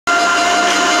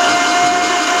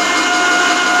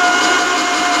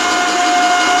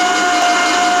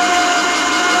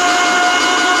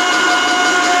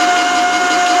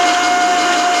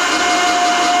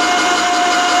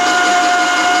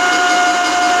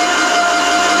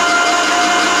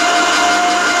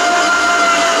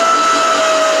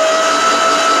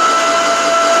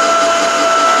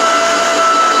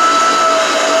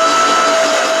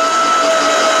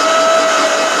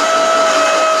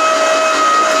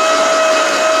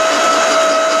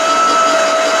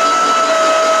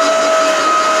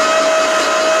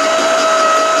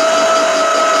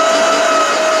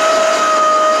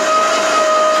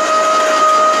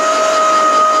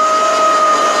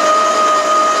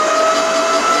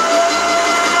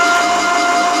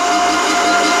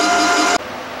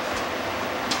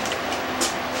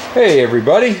Hey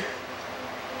everybody.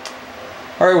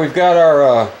 Alright, we've got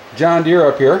our John Deere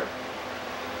up here.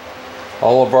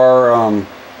 All of our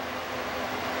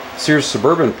Sears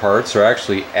Suburban parts are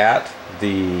actually at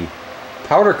the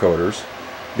powder coaters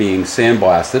being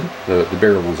sandblasted, the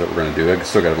bigger ones that we're going to do. I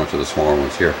still got a bunch of the smaller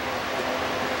ones here.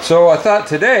 So I thought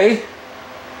today,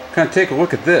 kind of take a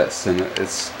look at this, and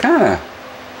it's kind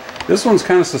of, this one's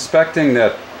kind of suspecting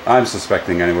that, I'm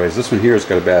suspecting anyways, this one here has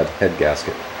got a bad head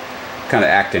gasket. Kind of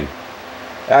acting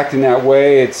that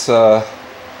way. It's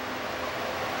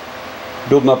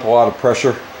building up a lot of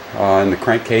pressure in the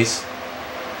crankcase.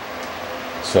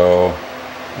 So,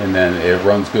 and then it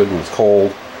runs good when it's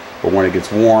cold, but when it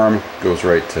gets warm, it goes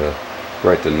right to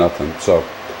nothing. So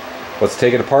let's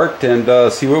take it apart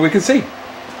and see what we can see.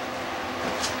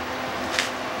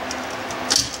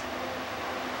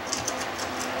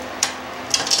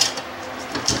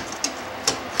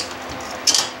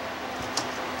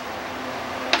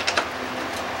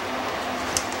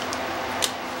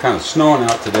 Kind of snowing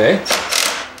out today.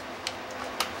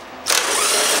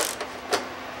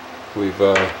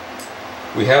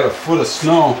 We had a foot of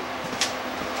snow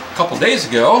a couple days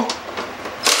ago,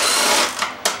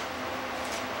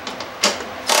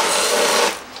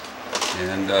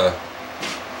 and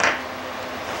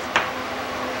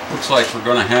looks like we're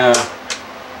going to have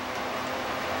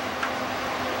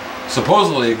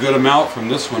supposedly a good amount from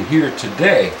this one here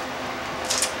today.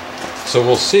 So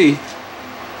we'll see.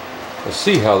 We'll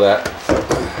see how that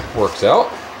works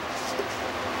out.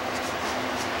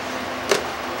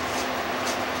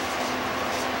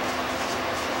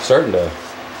 Starting to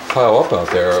pile up out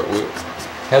there. We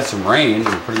had some rain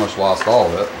and pretty much lost all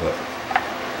of it, but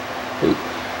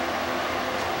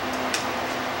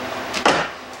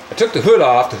I took the hood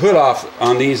off. The hood off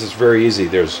on these is very easy.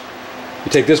 You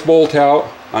take this bolt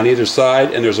out on either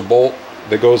side, and there's a bolt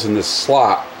that goes in this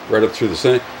slot right up through the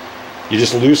center. You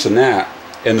just loosen that,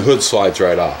 and the hood slides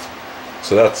right off.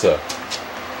 So that's a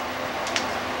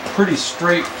pretty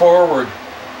straightforward,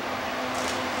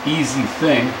 easy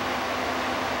thing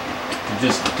to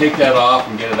just take that off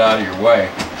and get it out of your way.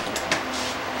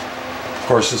 Of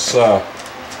course, this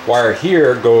wire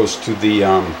here goes to the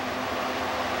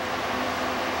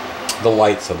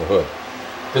lights of the hood.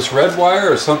 This red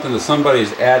wire is something that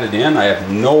somebody's added in. I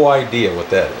have no idea what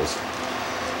that is.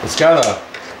 It's got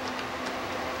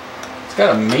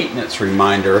a maintenance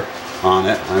reminder on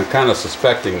it. I'm kind of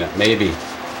suspecting that maybe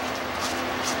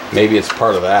it's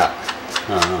part of that.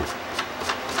 I don't know.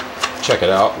 Check it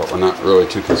out, but we're not really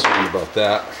too concerned about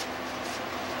that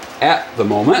at the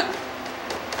moment.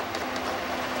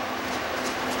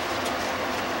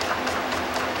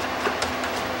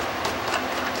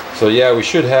 So yeah, we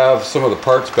should have some of the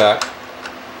parts back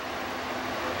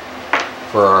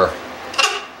for our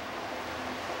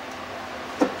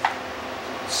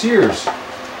Sears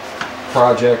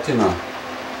project in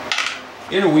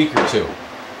a week or two.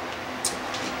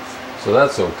 So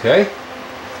that's okay.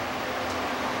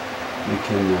 We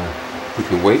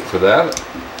can wait for that.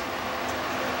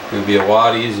 It'll be a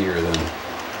lot easier than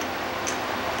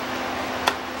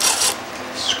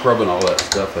scrubbing all that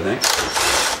stuff, I think.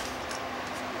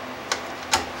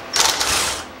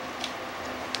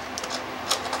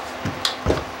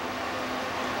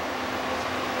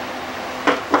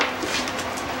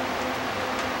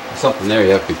 Something there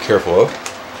you have to be careful of.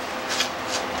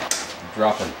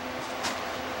 Dropping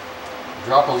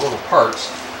little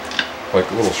parts,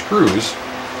 like little screws,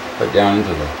 right down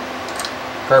into the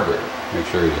carburetor. Make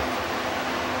sure you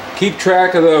keep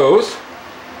track of those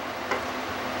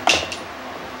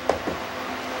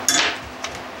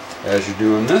as you're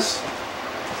doing this.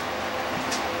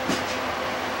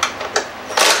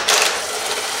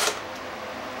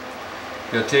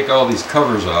 You gotta take all these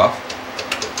covers off.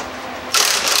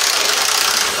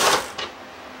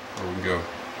 Go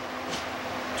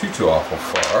too awful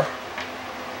far.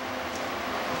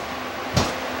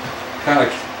 Kind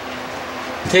of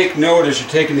take note as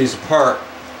you're taking these apart.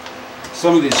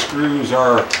 Some of these screws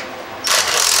are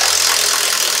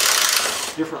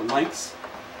different lengths.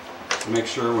 So make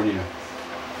sure when you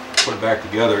put it back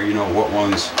together, you know what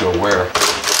ones go where.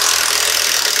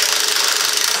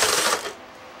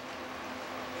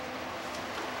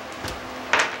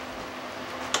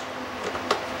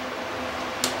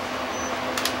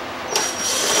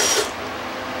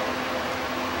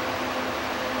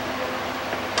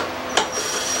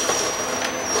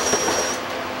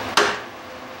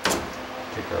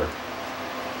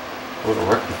 Little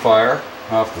rectifier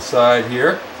off the side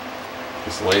here.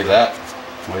 Just lay that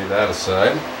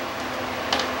aside.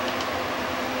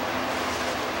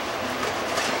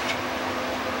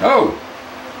 Oh,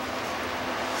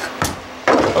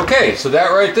 Okay, Okay, so that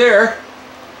right there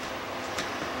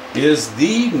is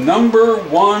the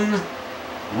 #1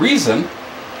 reason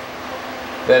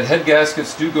that head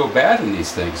gaskets do go bad in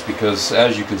these things, because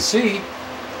as you can see,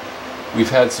 we've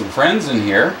had some friends in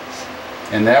here,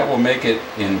 and that will make it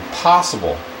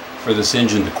impossible for this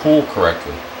engine to cool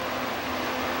correctly.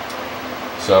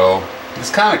 So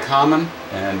it's kind of common,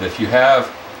 and if you have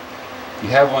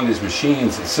one of these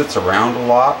machines that sits around a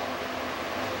lot,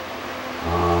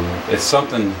 it's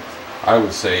something I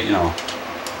would say, you know,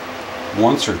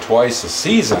 once or twice a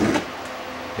season,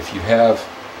 if you have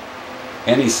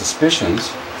any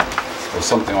suspicions or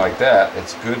something like that,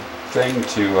 it's a good thing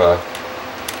to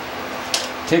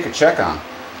take a check on,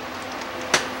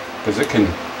 because it can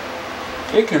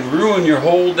ruin your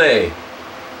whole day.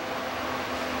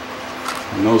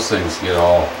 And those things get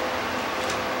all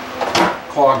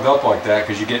clogged up like that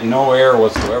because you get no air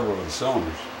whatsoever with the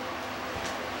cylinders.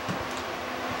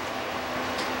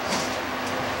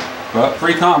 But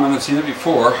pretty common, I've seen it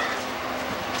before.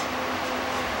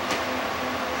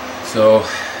 So,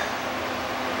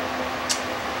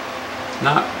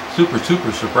 not super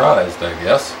surprised, I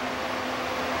guess.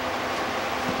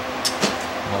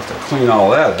 I'll have to clean all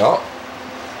that out.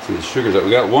 See the sugars that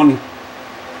we got one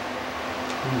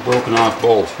broken off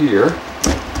bolt here.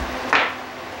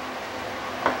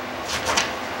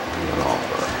 Get all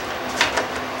of our,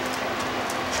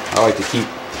 I like to keep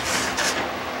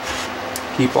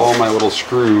all my little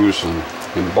screws and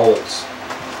bolts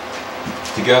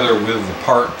together with the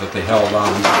part that they held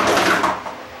on.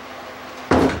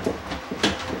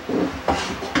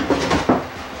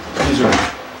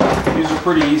 These are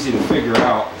pretty easy to figure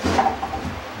out,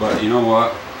 but you know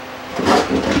what? If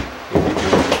you can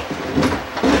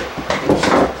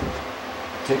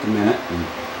take a minute and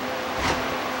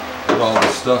put all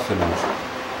this stuff in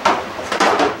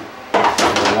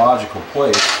a logical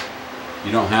place,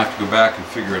 you don't have to go back and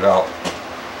figure it out.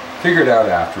 Figure it out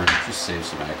after. Just save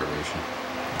some aggravation.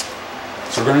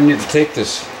 So we're going to need to take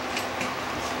this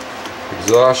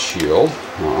exhaust shield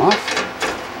off.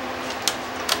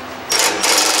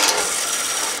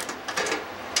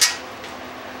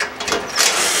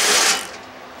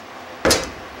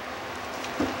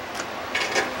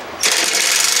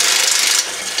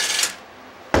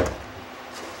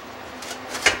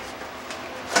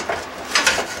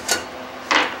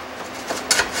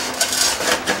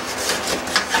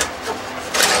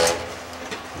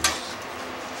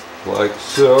 Like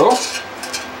so.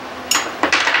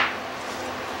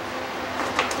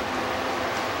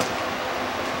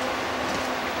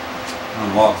 A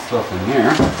lot of stuff in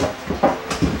here.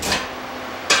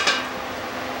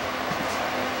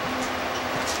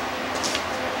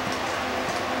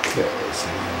 Okay, so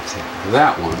I'm going to take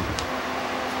that one,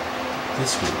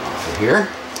 this one off of here.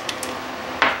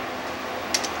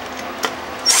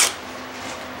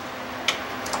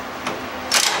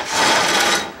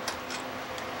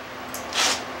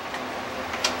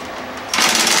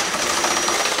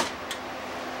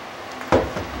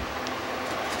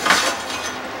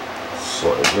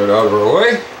 Slide it out of our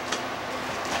way.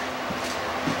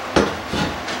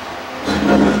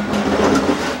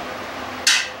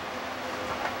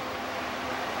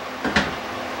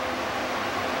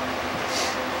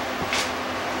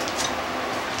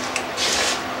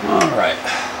 Alright.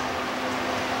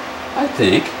 I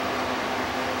think,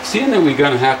 seeing that we're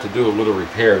going to have to do a little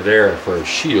repair there for a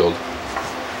shield,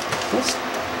 let's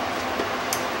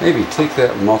maybe take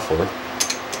that muffler.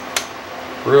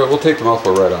 We'll take the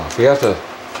muffler right off. We have to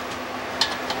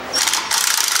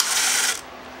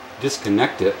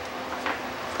disconnect it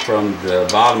from the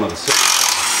bottom of the cylinder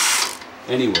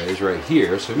anyways right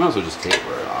here, so we might as well just take it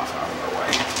right off out of our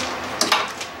way.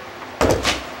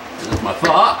 There's my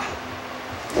thought.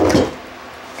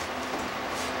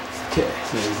 Okay,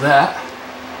 so there's that.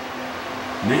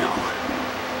 Now,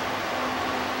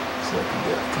 so I can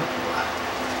get a couple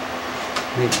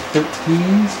of maybe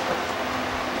 13s.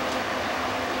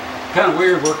 Kind of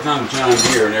weird working on the John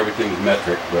Deere and everything's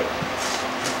metric, but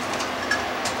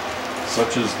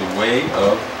such is the way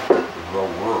of the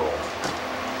world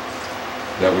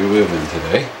that we live in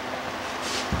today.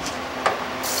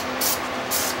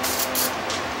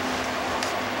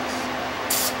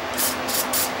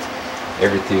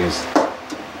 Everything is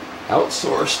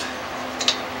outsourced.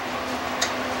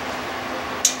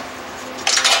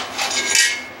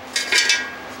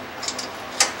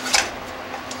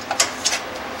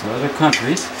 Other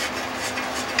countries,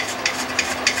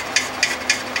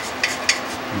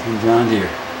 even John Deere,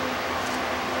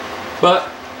 but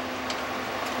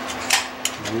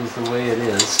it is the way it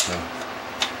is. So.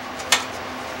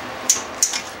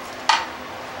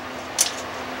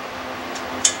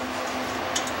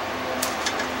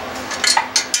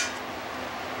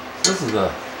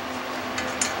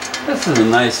 this is a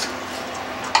nice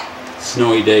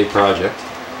snowy day project.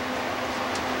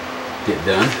 Get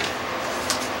done.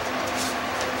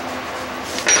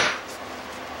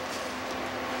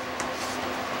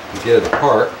 Get it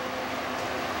apart.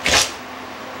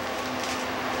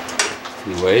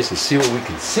 Anyways, and see what we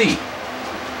can see.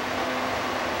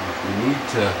 We need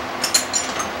to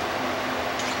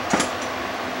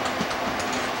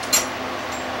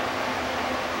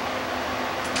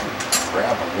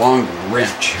grab a longer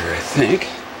wrench here, I think.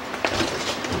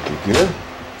 Would be good.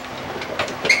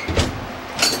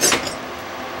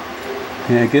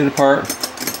 Yeah, get it apart.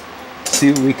 See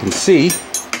what we can see.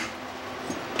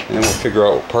 And then we'll figure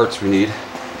out what parts we need.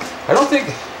 I don't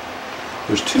think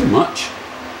there's too much,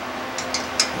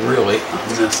 really, on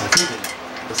this. I think it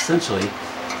essentially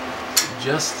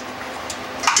just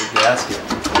the gasket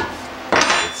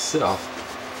itself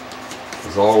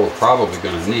is all we're probably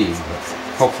going to need, but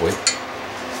hopefully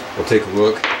we'll take a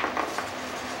look.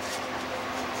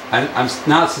 I'm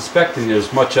not suspecting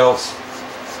there's much else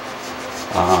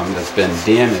that's been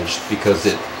damaged, because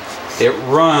it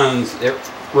runs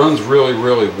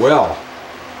really well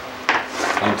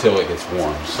until it gets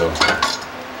warm. So,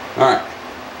 all right.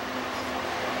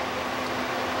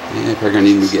 Yeah, probably gonna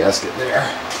need a new gasket there.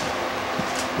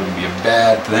 Wouldn't be a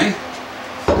bad thing.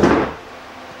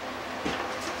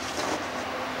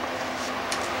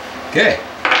 Okay.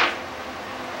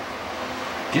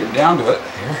 Getting down to it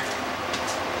here.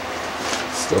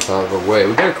 Stuff out of the way.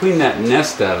 We gotta clean that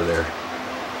nest out of there.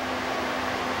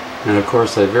 And of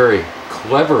course, I very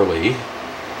cleverly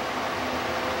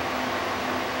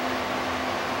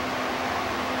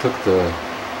took the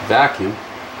vacuum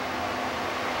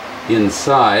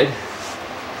inside.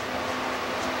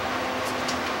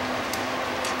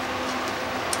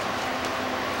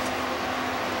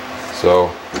 So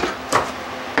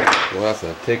we'll have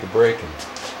to take a break and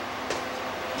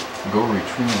go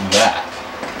retrieve that.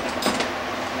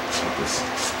 Get this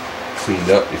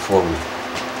cleaned up before we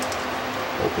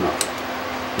open up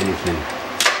anything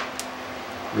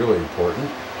really important.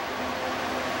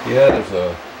 Yeah, there's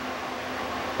a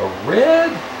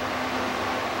red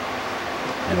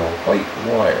and a white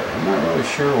wire. I'm not really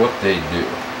sure what they do.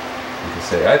 Like I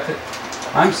say,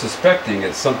 I'm suspecting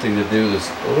it's something to do with this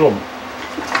little,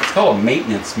 it's called a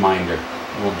maintenance minder.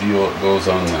 Little deal that goes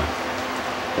on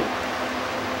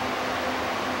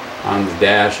the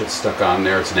dash. It's stuck on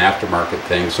there. It's an aftermarket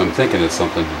thing, so I'm thinking it's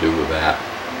something to do with that.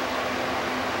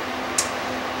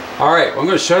 Alright, well, I'm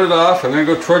going to shut it off. I'm going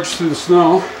to go trudge through the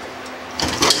snow.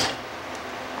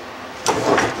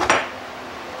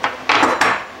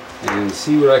 And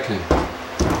see what I can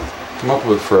come up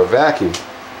with for a vacuum.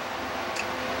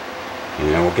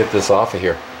 And we'll get this off of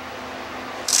here.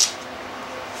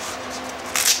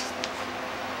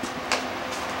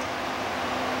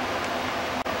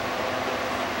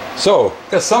 So,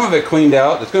 got some of it cleaned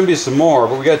out. There's going to be some more,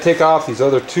 but we got to take off these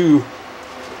other two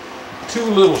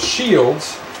little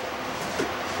shields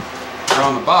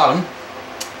on the bottom.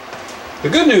 The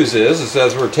good news is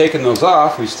as we're taking those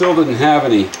off, we still didn't have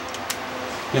any,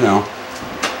 you know,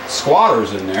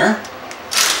 squatters in there.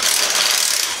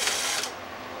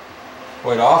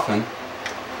 Quite often,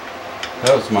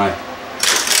 that's my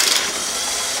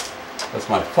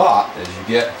thought, as you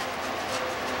get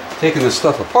taking this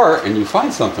stuff apart and you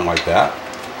find something like that,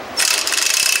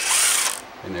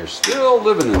 and they're still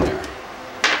living in there,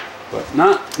 but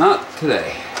not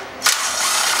today.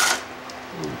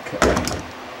 Okay.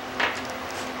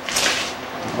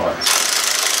 All right.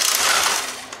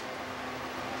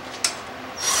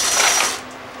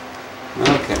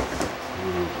 Okay.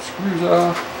 Screws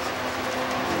off.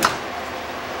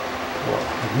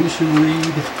 Ignition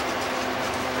lead.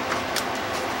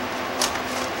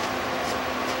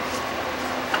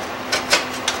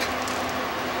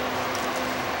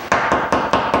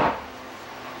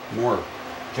 More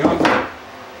junk.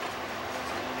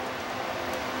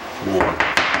 More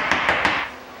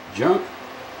junk.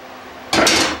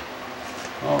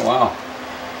 Oh wow.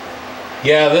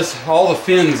 Yeah, all the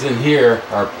fins in here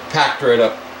are packed right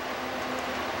up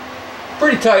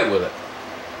pretty tight with it.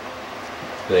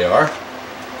 They are.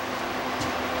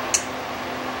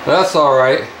 That's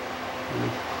alright.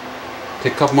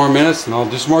 Take a couple more minutes and I'll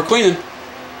do some more cleaning.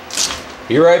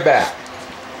 Be right back.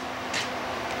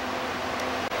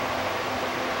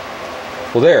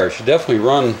 Well, there, it should definitely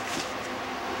run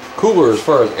cooler as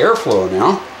far as airflow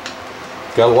now.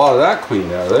 Got a lot of that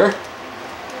cleaned out of there.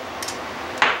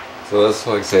 So that's,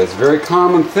 like I say, it's a very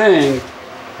common thing.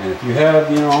 And if you have,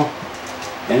 you know,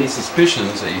 any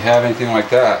suspicions that you have anything like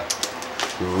that,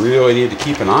 you really need to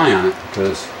keep an eye on it,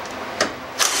 because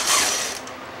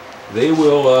they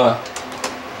will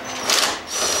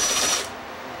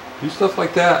do stuff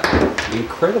like that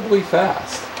incredibly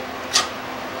fast.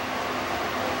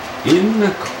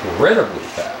 Incredibly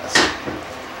fast.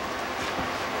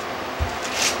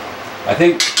 I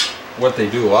think what they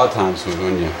do a lot of times is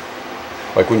when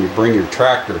you bring your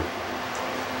tractor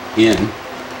in,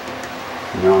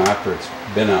 you know, after it's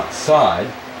been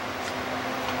outside,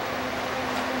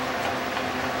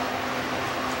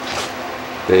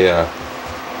 they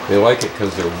like it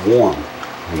because they're warm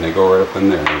and they go right up in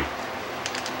there and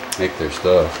make their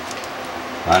stuff.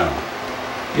 I don't know.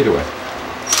 Either way.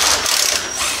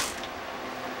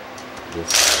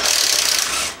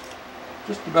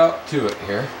 Just about to it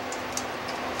here.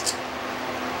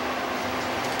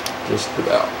 Just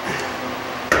about.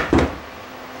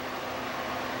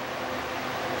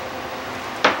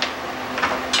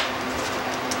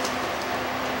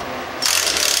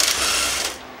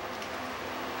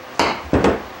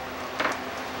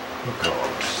 Look at all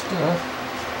our stuff.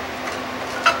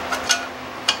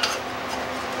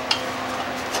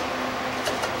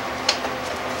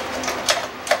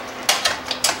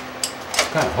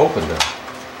 Kind of hoping to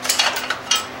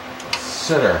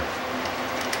set our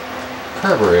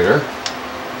carburetor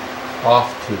off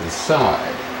to the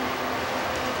side.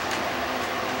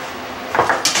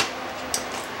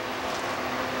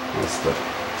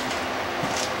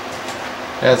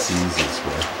 That's the easiest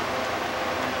way,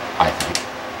 I think.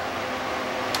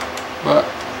 But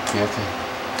you have to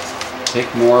take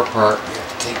more apart. You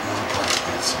have to take more apart.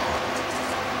 That's all.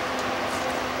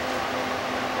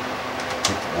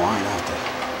 Take the line out the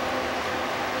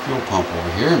fuel pump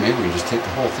over here. Maybe we can just take the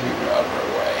whole thing out of our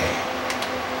way.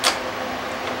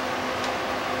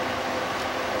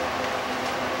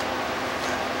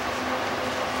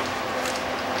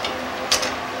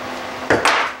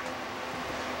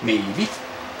 Maybe.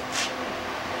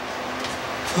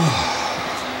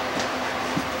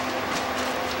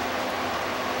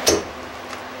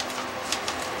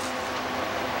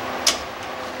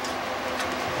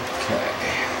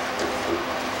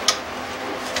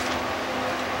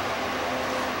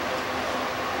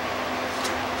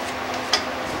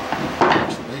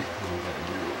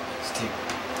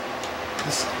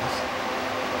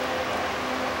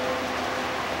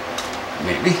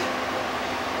 Maybe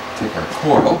take our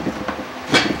coil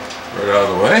right out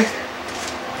of the way.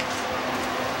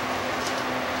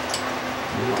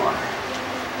 Our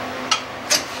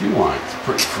fuel line's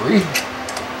pretty free.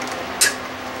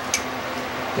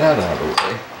 That out of the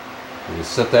way. And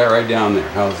just set that right down there.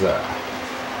 How's that?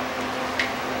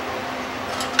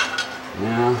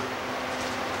 Now,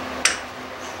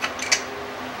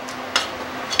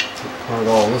 take apart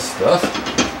all this stuff.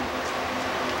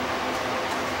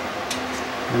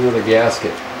 Another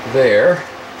gasket there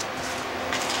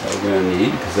that we're going to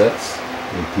need because that's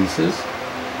in pieces.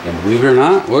 And believe it or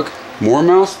not, look, more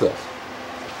mouse stuff.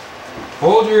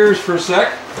 Hold your ears for a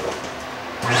sec.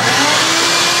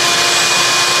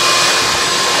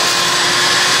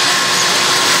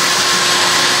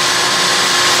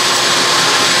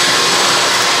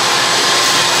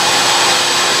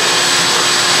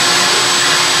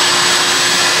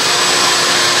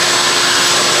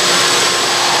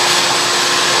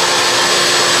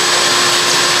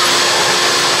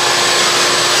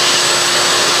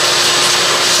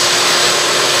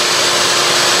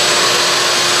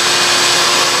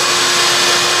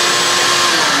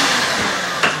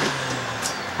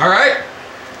 All right,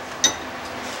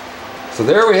 so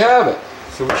there we have it.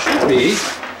 So it should be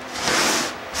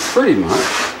pretty much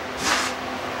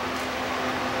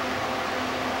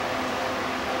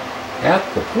at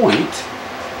the point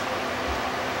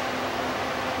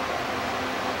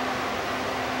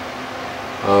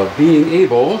of being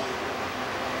able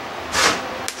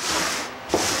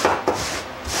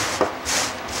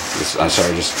I'm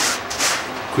sorry, just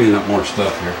cleaning up more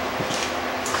stuff here.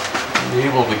 Be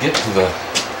able to get to the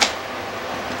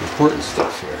important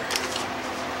stuff here.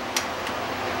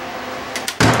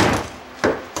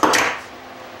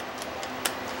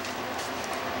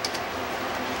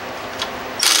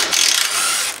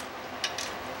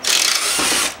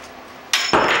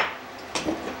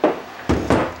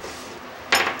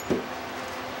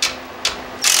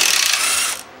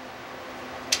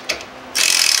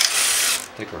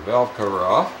 Take our valve cover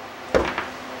off.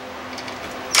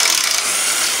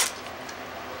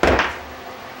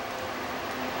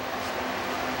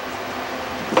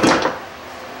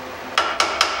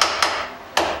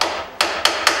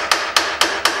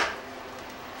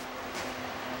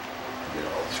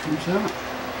 Screws out.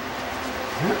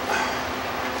 Yeah.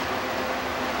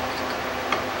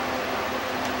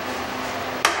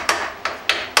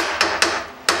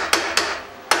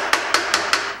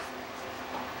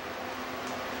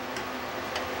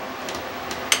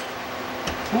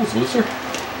 That was looser.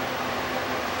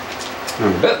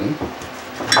 I'm betting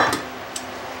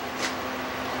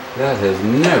that has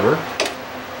never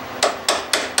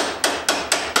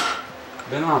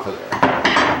been off of there.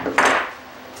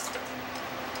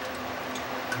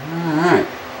 Alright.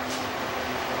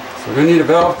 So we're going to need a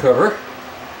valve cover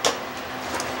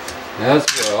as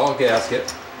well,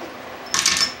 gasket.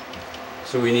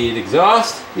 So we need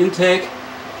exhaust, intake,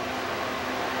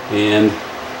 and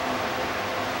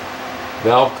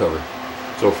valve cover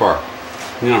so far.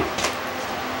 Now,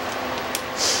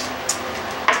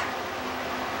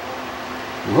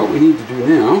 what we need to do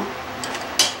now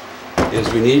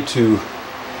is we need to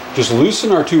just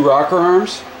loosen our two rocker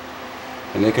arms,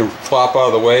 and they can flop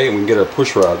out of the way, and we can get our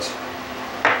push rods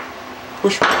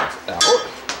out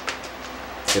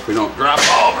if we don't drop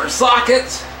all of our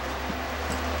sockets.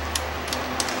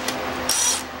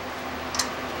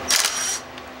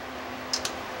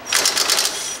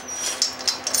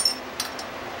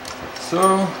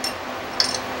 So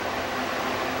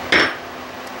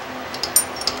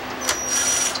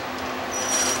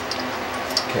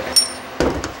okay,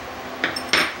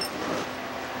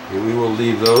 and we will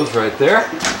leave those right there.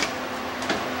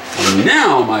 And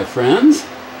now, my friends,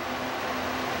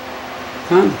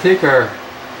 time to take our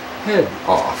head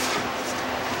off.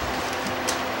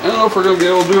 I don't know if we're going to be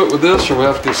able to do it with this, or we'll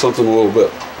have to do something a little bit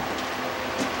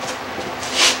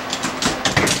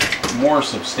more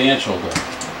substantial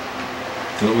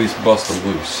to at least bust them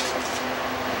loose.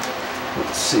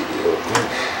 Let's see real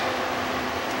quick.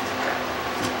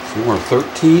 Some more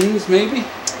 13s maybe?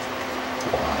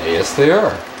 Why, yes they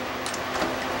are.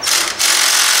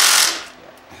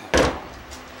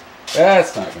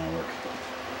 That's not going to work.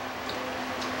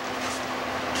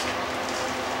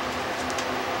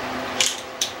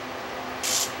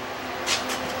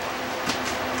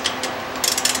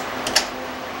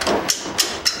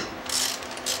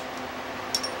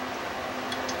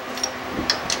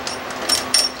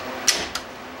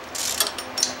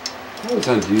 I always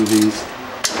undo these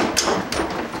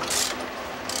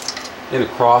in a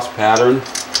cross pattern.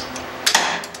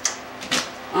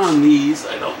 On these,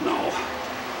 I don't know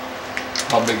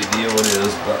how big a deal it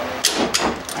is, but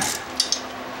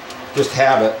just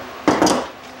have it.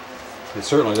 It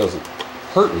certainly doesn't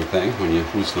hurt anything when you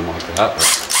loosen them like that. But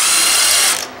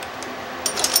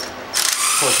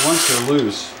of course, once they're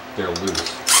loose, they're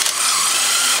loose.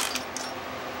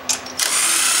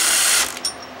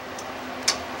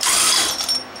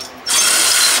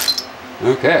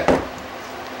 Okay.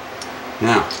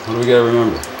 Now, what do we got to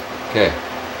remember? Okay.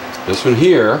 This one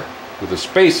here with a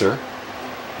spacer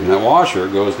and that washer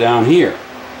goes down here.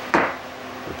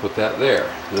 We'll put that there.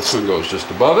 This one goes just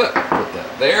above it. Put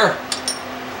that there.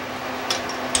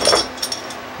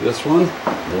 This one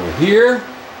over here.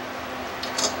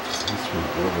 This one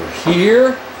over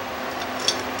here.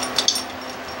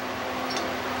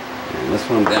 And this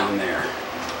one down there.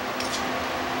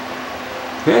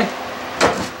 Okay.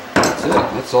 That's it.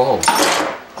 That's all.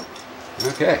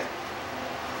 Okay.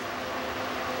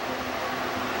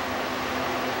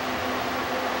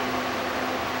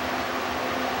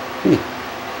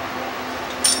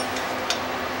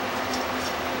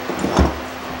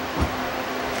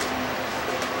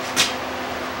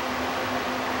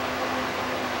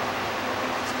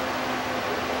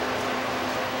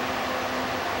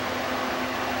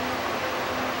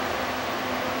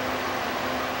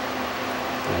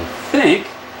 I think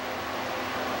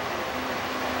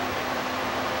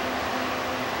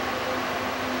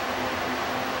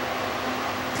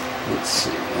let's see,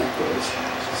 that goes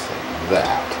just like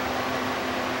that.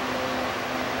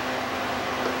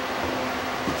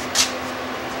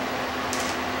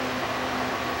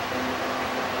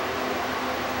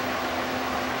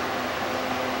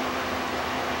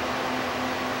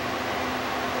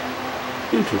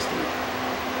 Interesting.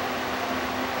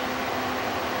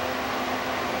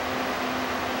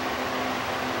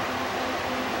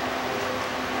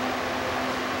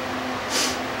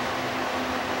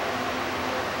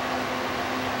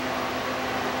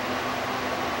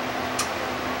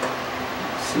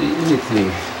 See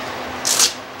anything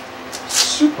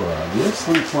super obvious?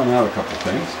 Let me point out a couple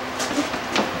things.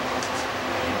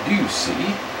 I do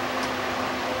see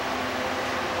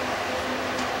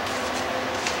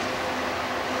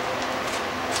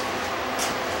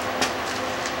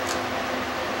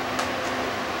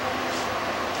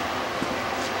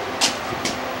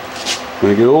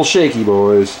gonna get a little shaky,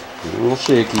 boys. Get a little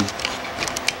shaky.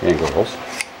 And girls.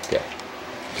 Okay.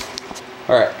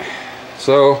 Alright.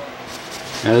 So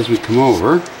as we come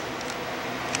over,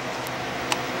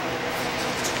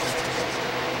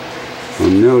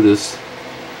 you'll notice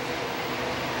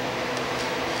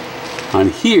On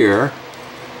here,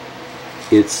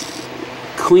 it's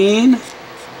clean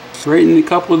right in a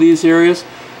couple of these areas,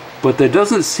 but there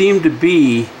doesn't seem to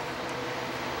be,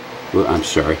 well, I'm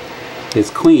sorry, it's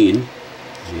clean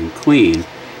and clean,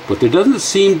 but there doesn't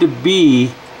seem to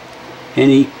be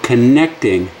any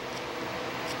connecting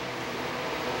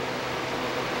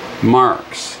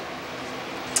marks.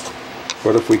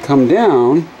 But if we come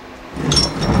down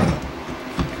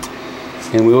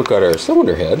and we look at our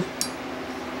cylinder head,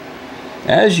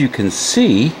 as you can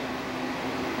see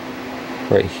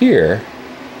right here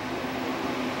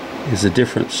is a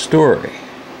different story.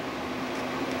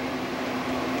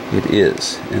 It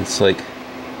is, and it's like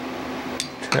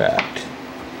trapped.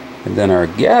 And then our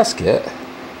gasket,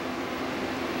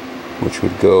 which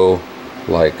would go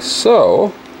like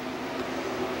so,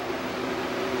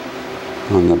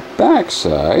 on the back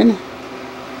side,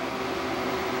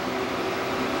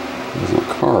 doesn't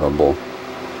look horrible,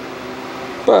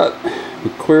 but we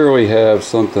clearly have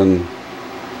something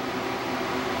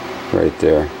right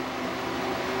there.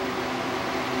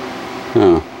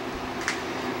 Huh.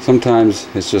 Sometimes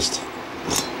it's just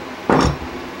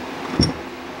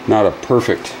not a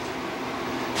perfect,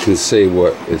 can say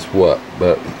what is what,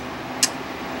 but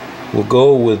we'll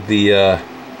go with the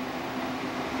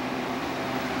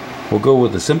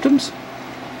symptoms.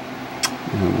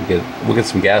 And we'll get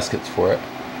some gaskets for it.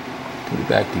 Put it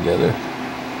back together.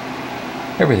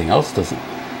 Everything else doesn't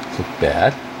look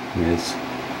bad. I mean, it's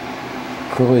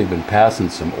clearly been passing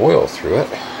some oil through it.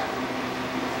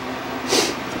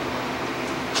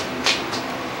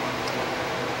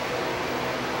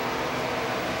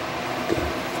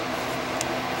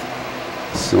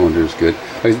 The cylinder's good.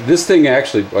 This thing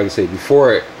actually, like I say,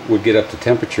 before it would get up to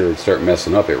temperature and start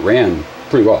messing up, it ran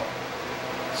pretty well.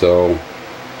 So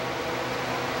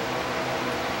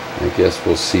I guess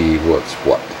we'll see what's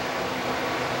what.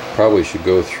 Probably should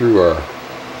go through our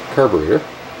carburetor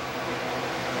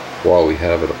while we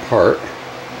have it apart.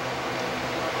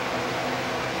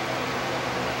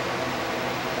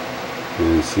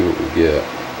 And see what we get.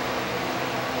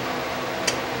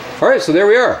 Alright, so there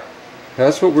we are.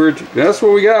 That's what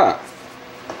we got.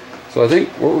 So I think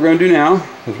what we're going to do now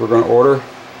is we're going to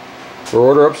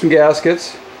order up some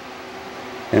gaskets,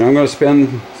 and I'm going to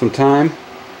spend some time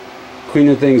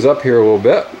cleaning things up here a little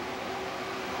bit,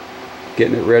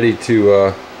 getting it ready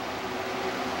to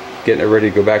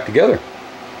go back together.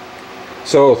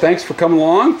 So thanks for coming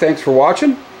along. Thanks for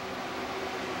watching.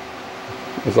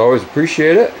 As always,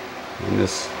 appreciate it. And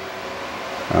this,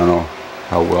 I don't know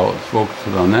how well it's focused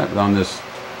on that, but on this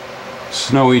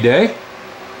snowy day.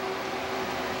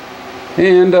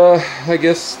 And I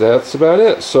guess that's about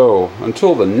it. So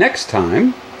until the next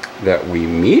time that we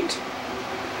meet,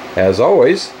 as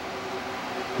always,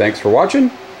 thanks for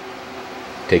watching.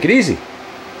 Take it easy.